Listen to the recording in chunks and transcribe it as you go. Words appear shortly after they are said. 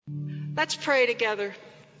Let's pray together.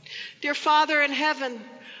 Dear Father in heaven,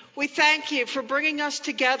 we thank you for bringing us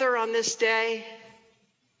together on this day,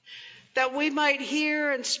 that we might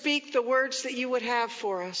hear and speak the words that you would have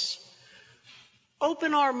for us.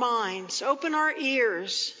 Open our minds, open our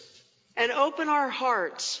ears, and open our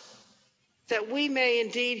hearts, that we may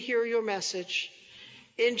indeed hear your message.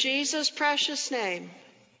 In Jesus' precious name,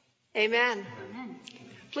 amen. Amen.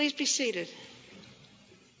 Please be seated.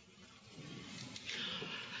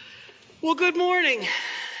 Well, good morning.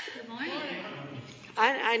 Good morning.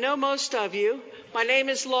 I know most of you. My name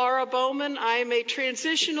is Laura Bowman. I am a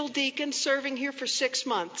transitional deacon serving here for 6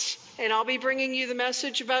 months, and I'll be bringing you the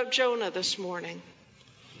message about Jonah this morning.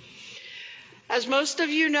 As most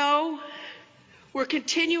of you know, we're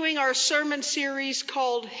continuing our sermon series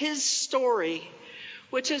called His Story,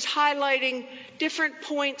 which is highlighting different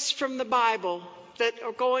points from the Bible that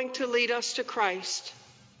are going to lead us to Christ.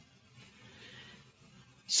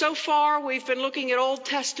 So far, we've been looking at Old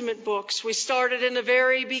Testament books. We started in the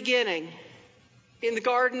very beginning, in the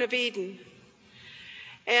Garden of Eden.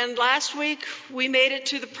 And last week, we made it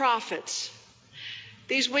to the prophets.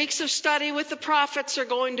 These weeks of study with the prophets are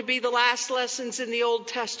going to be the last lessons in the Old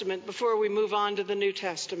Testament before we move on to the New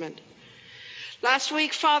Testament. Last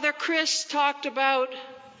week, Father Chris talked about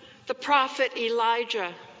the prophet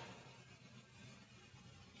Elijah.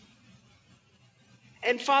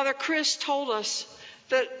 And Father Chris told us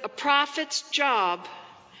that a prophet's job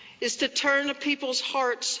is to turn the people's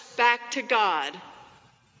hearts back to God.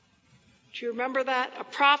 Do you remember that? A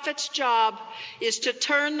prophet's job is to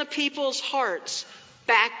turn the people's hearts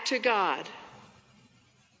back to God.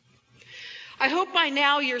 I hope by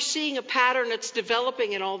now you're seeing a pattern that's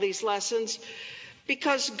developing in all these lessons,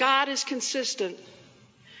 because God is consistent.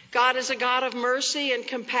 God is a God of mercy and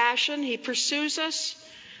compassion. He pursues us,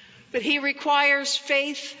 but he requires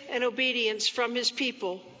faith and obedience from his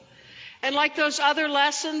people. And like those other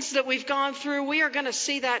lessons that we've gone through, we are going to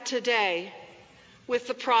see that today with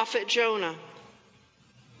the prophet Jonah.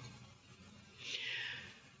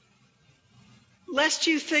 Lest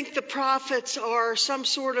you think the prophets are some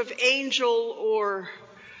sort of angel or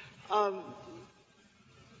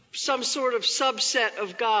some sort of subset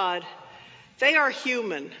of God, they are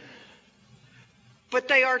human. But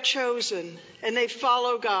they are chosen, and they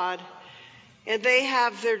follow God, and they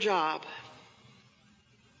have their job.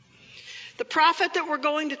 The prophet that we're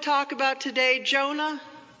going to talk about today, Jonah,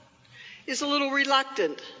 is a little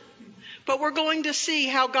reluctant, but we're going to see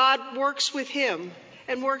how God works with him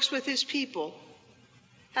and works with his people.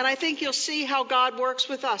 And I think you'll see how God works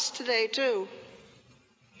with us today, too.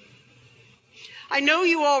 I know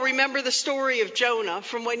you all remember the story of Jonah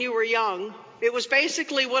from when you were young. It was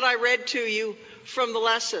basically what I read to you from the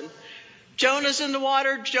lesson. Jonah's in the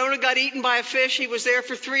water. Jonah got eaten by a fish. He was there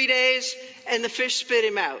for 3 days, and the fish spit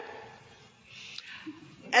him out.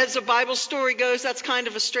 As the Bible story goes, that's kind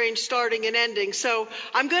of a strange starting and ending. So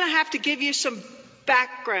I'm going to have to give you some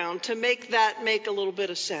background to make that make a little bit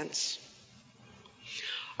of sense.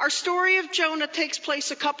 Our story of Jonah takes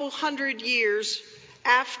place a couple hundred years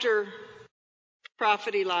after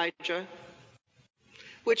prophet Elijah,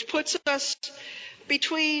 which puts us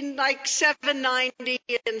between like 790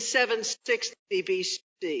 and 760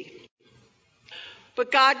 BC.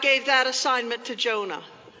 But God gave that assignment to Jonah.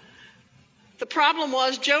 The problem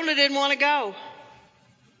was Jonah didn't want to go.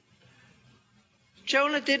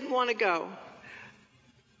 Jonah didn't want to go.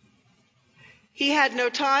 He had no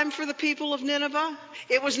time for the people of Nineveh.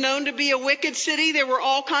 It was known to be a wicked city. There were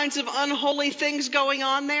all kinds of unholy things going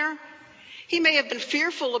on there. He may have been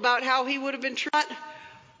fearful about how he would have been treated.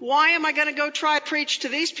 Why am I going to go try to preach to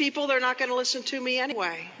these people? They're not going to listen to me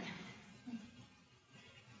anyway.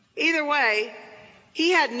 Either way, he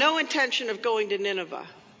had no intention of going to Nineveh.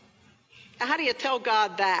 Now, how do you tell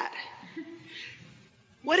God that?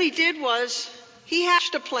 What he did was he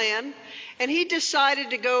hatched a plan, and he decided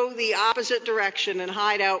to go the opposite direction and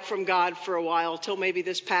hide out from God for a while till maybe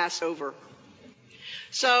this Passover.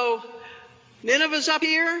 So Nineveh's up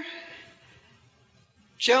here.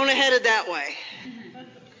 Jonah headed that way.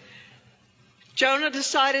 Jonah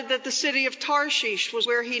decided that the city of Tarshish was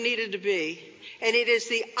where he needed to be, and it is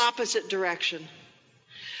the opposite direction.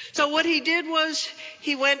 So what he did was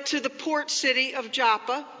he went to the port city of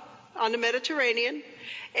Joppa on the Mediterranean,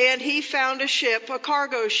 and he found a ship, a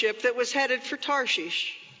cargo ship that was headed for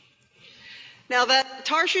Tarshish. Now that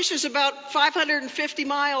Tarshish is about 550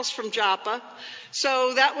 miles from Joppa,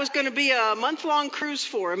 so that was going to be a month-long cruise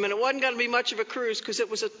for him, and it wasn't going to be much of a cruise because it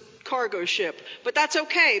was a cargo ship. But that's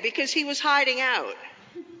okay, because he was hiding out.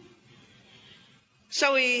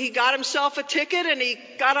 So he got himself a ticket and he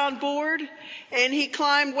got on board and he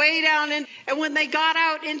climbed way down in. And when they got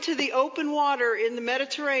out into the open water in the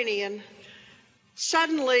Mediterranean,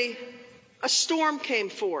 suddenly a storm came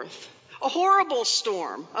forth. A horrible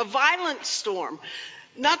storm, a violent storm.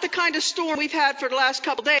 Not the kind of storm we've had for the last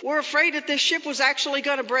couple of days. We're afraid that this ship was actually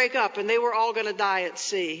going to break up and they were all going to die at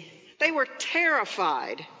sea. They were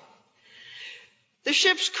terrified. The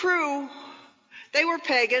ship's crew, they were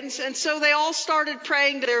pagans, and so they all started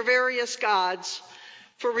praying to their various gods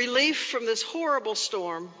for relief from this horrible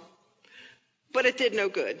storm. But it did no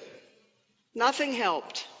good. Nothing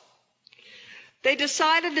helped. They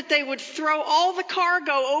decided that they would throw all the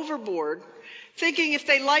cargo overboard, thinking if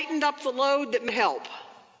they lightened up the load that would help.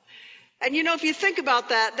 And if you think about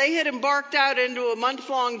that, they had embarked out into a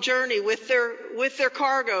month-long journey with their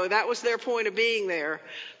cargo. That was their point of being there.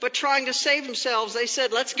 But trying to save themselves, they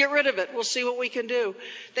said, let's get rid of it. We'll see what we can do.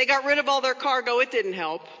 They got rid of all their cargo. It didn't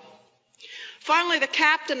help. Finally, the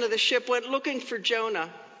captain of the ship went looking for Jonah,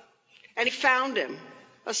 and he found him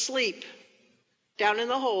asleep down in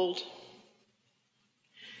the hold.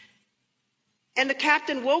 And the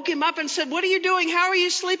captain woke him up and said, what are you doing? How are you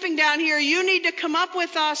sleeping down here? You need to come up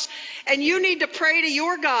with us and you need to pray to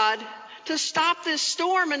your God to stop this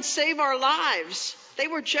storm and save our lives. They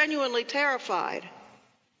were genuinely terrified.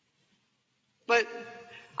 But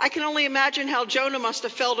I can only imagine how Jonah must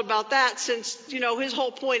have felt about that since, his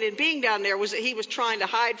whole point in being down there was that he was trying to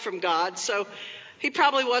hide from God. So he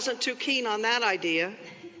probably wasn't too keen on that idea.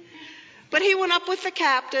 But he went up with the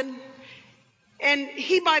captain. And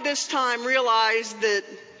he, by this time, realized that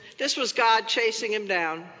this was God chasing him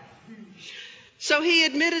down. So he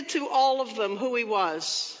admitted to all of them who he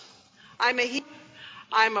was. I'm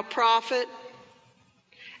a prophet,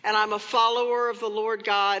 and I'm a follower of the Lord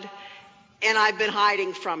God, and I've been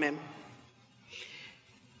hiding from him.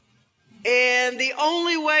 And the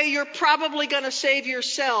only way you're probably going to save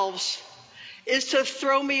yourselves is to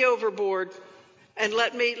throw me overboard and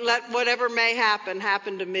let whatever may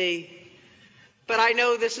happen to me. But I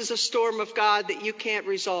know this is a storm of God, that you can't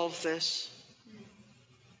resolve this.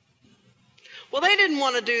 Well, they didn't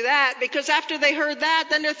want to do that, because after they heard that,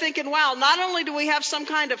 then they're thinking, wow, not only do we have some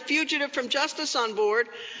kind of fugitive from justice on board,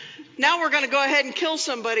 now we're going to go ahead and kill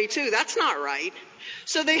somebody too. That's not right.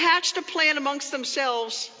 So they hatched a plan amongst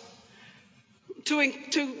themselves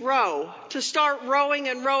to start rowing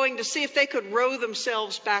and rowing to see if they could row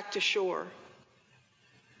themselves back to shore.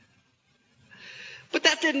 But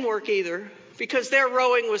that didn't work either, because their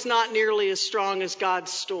rowing was not nearly as strong as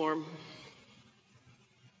God's storm.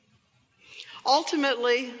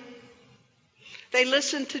 Ultimately, they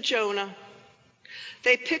listened to Jonah.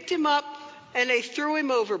 They picked him up and they threw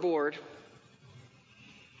him overboard.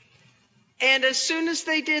 And as soon as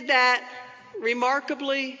they did that,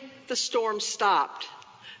 remarkably, the storm stopped.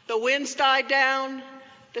 The winds died down,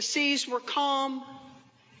 the seas were calm,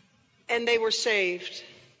 and they were saved.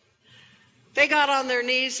 They got on their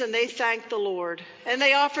knees and they thanked the Lord, and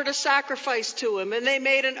they offered a sacrifice to him, and they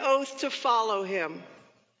made an oath to follow him.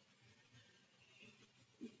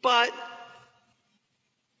 But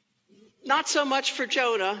not so much for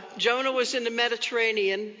Jonah. Jonah was in the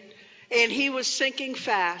Mediterranean, and he was sinking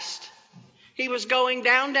fast. He was going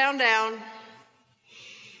down, down, down.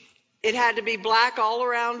 It had to be black all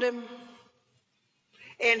around him,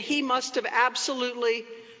 and he must have absolutely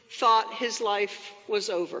thought his life was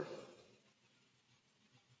over.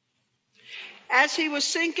 As he was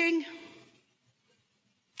sinking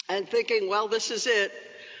and thinking, well, this is it,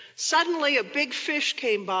 suddenly a big fish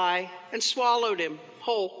came by and swallowed him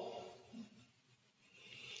whole.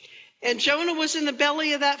 And Jonah was in the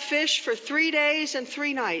belly of that fish for 3 days and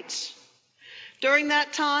 3 nights. During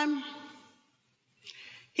that time,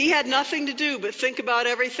 he had nothing to do but think about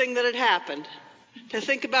everything that had happened, to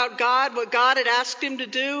think about God, what God had asked him to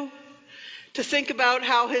do, to think about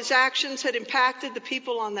how his actions had impacted the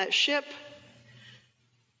people on that ship.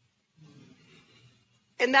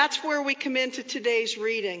 And that's where we come into today's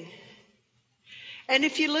reading. And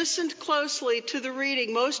if you listened closely to the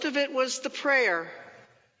reading, most of it was the prayer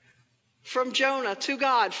from Jonah to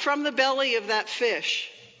God from the belly of that fish.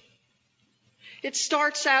 It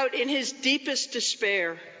starts out in his deepest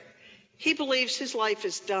despair. He believes his life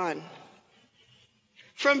is done.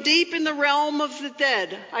 From deep in the realm of the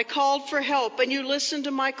dead, I called for help, and you listened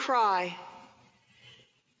to my cry.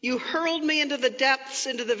 You hurled me into the depths,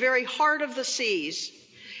 into the very heart of the seas.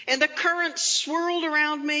 And the currents swirled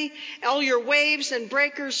around me. All your waves and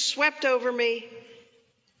breakers swept over me.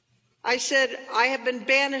 I said, I have been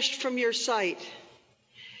banished from your sight.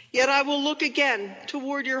 Yet I will look again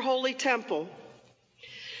toward your holy temple.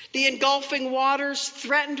 The engulfing waters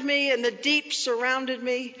threatened me and the deep surrounded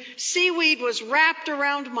me. Seaweed was wrapped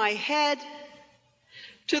around my head.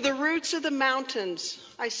 To the roots of the mountains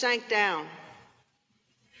I sank down.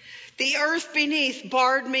 The earth beneath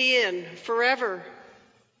barred me in forever.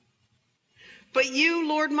 But you,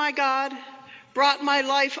 Lord my God, brought my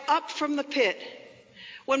life up from the pit.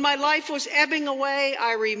 When my life was ebbing away,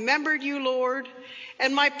 I remembered you, Lord,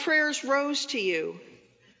 and my prayers rose to you,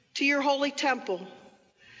 to your holy temple.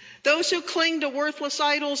 Those who cling to worthless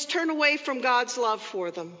idols turn away from God's love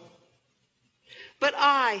for them. But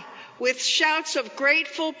I, with shouts of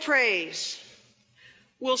grateful praise,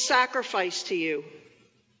 will sacrifice to you.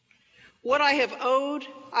 What I have owed,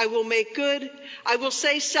 I will make good. I will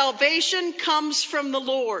say salvation comes from the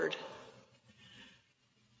Lord.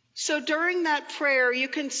 So during that prayer, you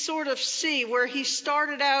can sort of see where he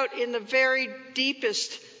started out in the very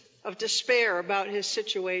deepest of despair about his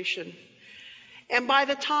situation. And by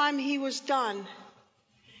the time he was done,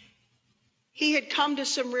 he had come to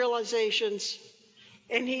some realizations,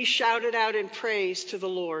 and he shouted out in praise to the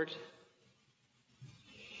Lord.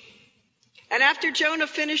 And after Jonah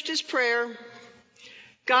finished his prayer,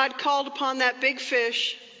 God called upon that big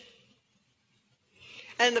fish,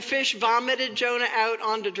 and the fish vomited Jonah out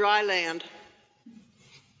onto dry land.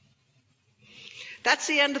 That's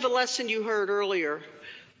the end of the lesson you heard earlier.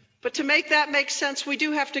 But to make that make sense, we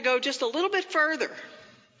do have to go just a little bit further.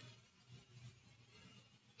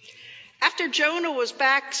 After Jonah was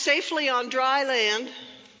back safely on dry land,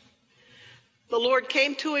 the Lord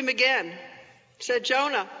came to him again, said,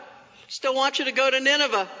 Jonah, still want you to go to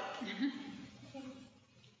Nineveh.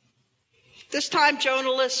 This time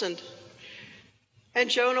Jonah listened, and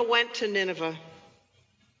Jonah went to Nineveh.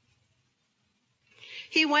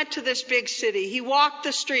 He went to this big city. He walked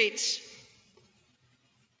the streets,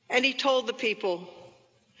 and he told the people,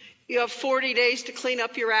 you have 40 days to clean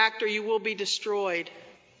up your act or you will be destroyed.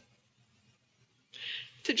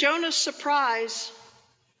 To Jonah's surprise,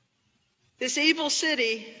 this evil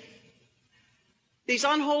city, these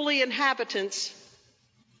unholy inhabitants,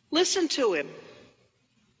 listened to him.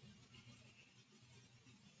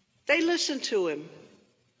 They listened to him,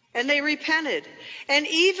 and they repented. And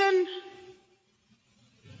even,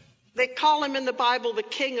 they call him in the Bible the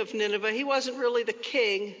king of Nineveh. He wasn't really the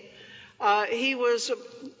king. He was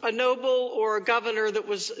a noble or a governor that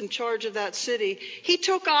was in charge of that city. He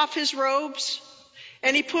took off his robes,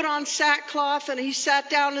 and he put on sackcloth, and he sat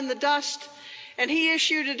down in the dust, and he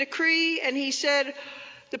issued a decree, and he said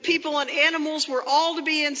the people and animals were all to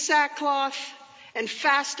be in sackcloth and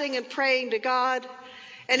fasting and praying to God.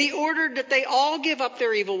 And he ordered that they all give up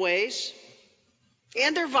their evil ways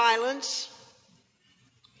and their violence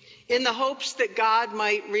in the hopes that God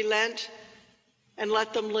might relent and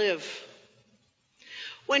let them live.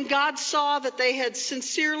 When God saw that they had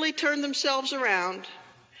sincerely turned themselves around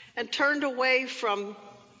and turned away from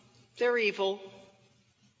their evil,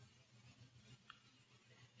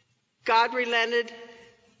 God relented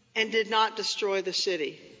and did not destroy the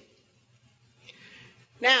city.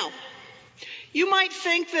 Now, you might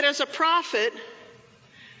think that as a prophet,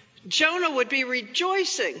 Jonah would be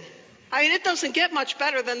rejoicing. I mean, it doesn't get much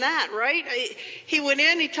better than that, right? He went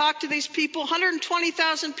in, he talked to these people,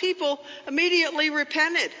 120,000 people immediately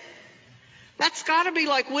repented. That's got to be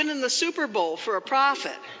like winning the Super Bowl for a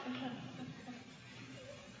prophet.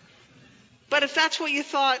 But if that's what you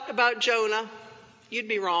thought about Jonah, you'd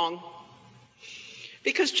be wrong.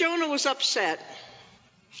 Because Jonah was upset.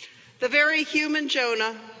 The very human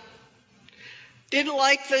Jonah didn't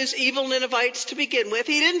like those evil Ninevites to begin with.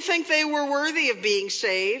 He didn't think they were worthy of being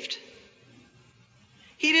saved.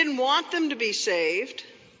 He didn't want them to be saved.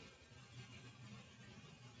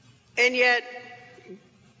 And yet,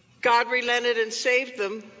 God relented and saved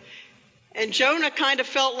them. And Jonah kind of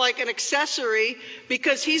felt like an accessory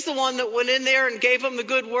because he's the one that went in there and gave them the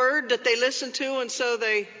good word that they listened to, and so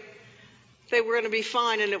they were going to be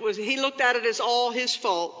fine. And he looked at it as all his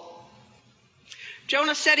fault.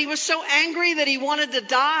 Jonah said he was so angry that he wanted to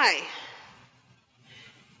die.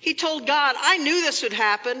 He told God, I knew this would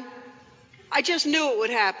happen. I just knew it would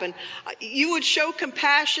happen. You would show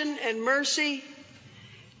compassion and mercy,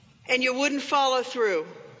 and you wouldn't follow through.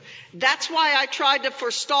 That's why I tried to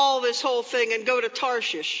forestall this whole thing and go to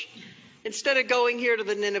Tarshish instead of going here to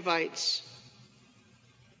the Ninevites.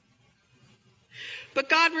 But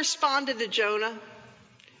God responded to Jonah,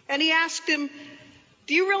 and he asked him,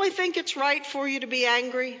 do you really think it's right for you to be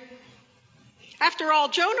angry? After all,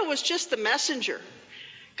 Jonah was just the messenger.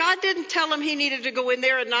 God didn't tell him he needed to go in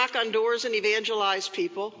there and knock on doors and evangelize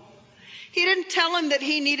people. He didn't tell him that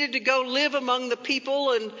he needed to go live among the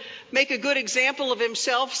people and make a good example of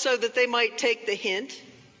himself so that they might take the hint.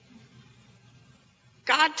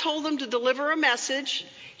 God told him to deliver a message.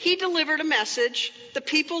 He delivered a message. The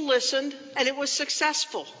people listened, and it was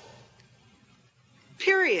successful.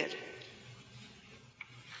 Period.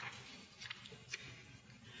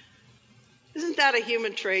 Isn't that a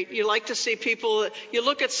human trait? You like to see people, you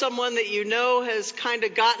look at someone that you know has kind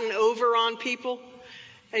of gotten over on people,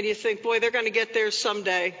 and you think, boy, they're going to get there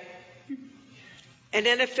someday. And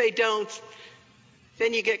then if they don't,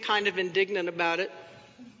 then you get kind of indignant about it.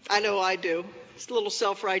 I know I do. It's a little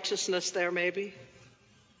self-righteousness there, maybe.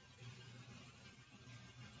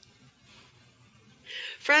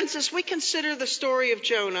 Friends, as we consider the story of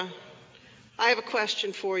Jonah, I have a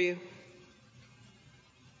question for you.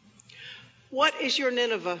 What is your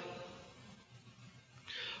Nineveh?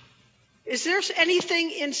 Is there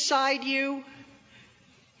anything inside you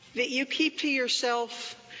that you keep to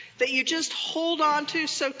yourself, that you just hold on to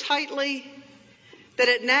so tightly that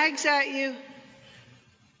it nags at you,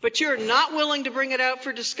 but you're not willing to bring it out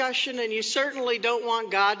for discussion, and you certainly don't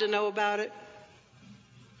want God to know about it?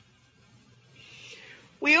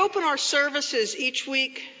 We open our services each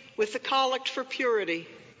week with the Collect for Purity.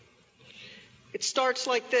 It starts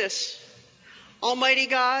like this. Almighty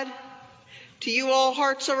God, to you all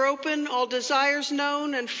hearts are open, all desires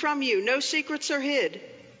known, and from you no secrets are hid.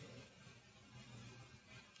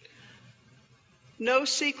 No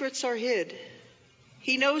secrets are hid.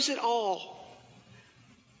 He knows it all.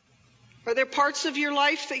 Are there parts of your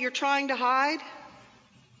life that you're trying to hide?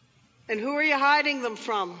 And who are you hiding them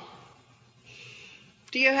from?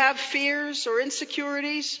 Do you have fears or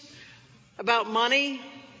insecurities about money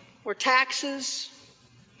or taxes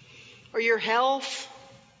or your health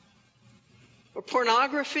or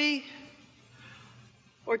pornography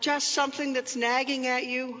or just something that's nagging at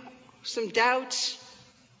you, some doubts,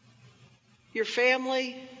 your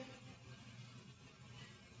family?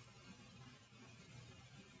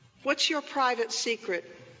 What's your private secret?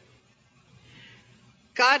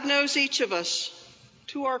 God knows each of us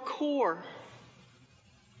to our core.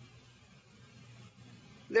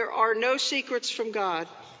 There are no secrets from God.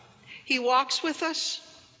 He walks with us,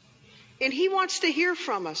 and He wants to hear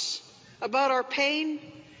from us about our pain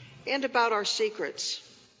and about our secrets.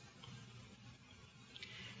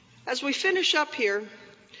 As we finish up here,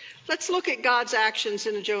 let's look at God's actions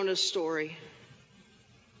in Jonah's story.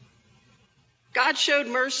 God showed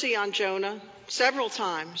mercy on Jonah several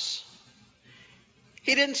times.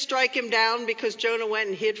 He didn't strike him down because Jonah went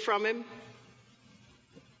and hid from him.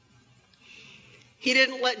 He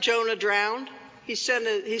didn't let Jonah drown. He sent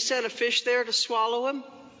a fish there to swallow him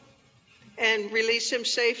and release him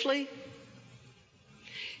safely.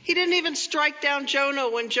 He didn't even strike down Jonah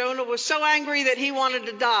when Jonah was so angry that he wanted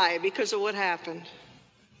to die because of what happened.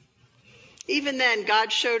 Even then,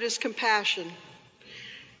 God showed His compassion.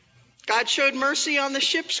 God showed mercy on the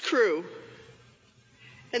ship's crew,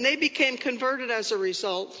 and they became converted as a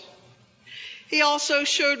result. He also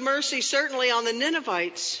showed mercy, certainly, on the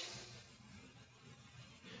Ninevites.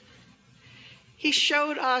 He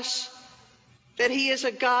showed us that He is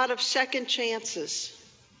a God of second chances,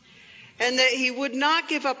 and that He would not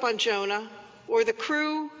give up on Jonah or the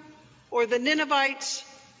crew or the Ninevites,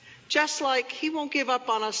 just like He won't give up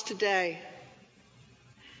on us today.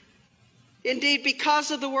 Indeed, because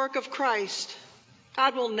of the work of Christ,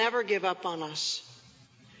 God will never give up on us.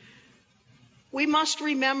 We must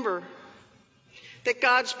remember that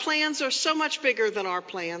God's plans are so much bigger than our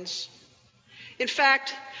plans. In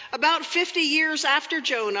fact, about 50 years after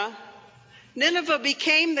Jonah, Nineveh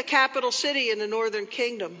became the capital city in the northern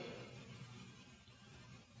kingdom.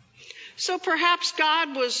 So perhaps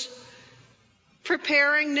God was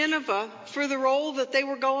preparing Nineveh for the role that they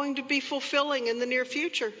were going to be fulfilling in the near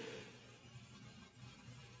future.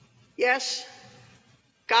 Yes,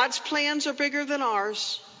 God's plans are bigger than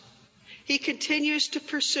ours. He continues to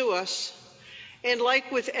pursue us. And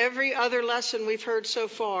like with every other lesson we've heard so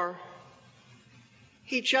far,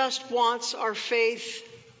 He just wants our faith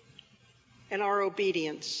and our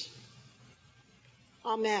obedience.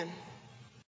 Amen.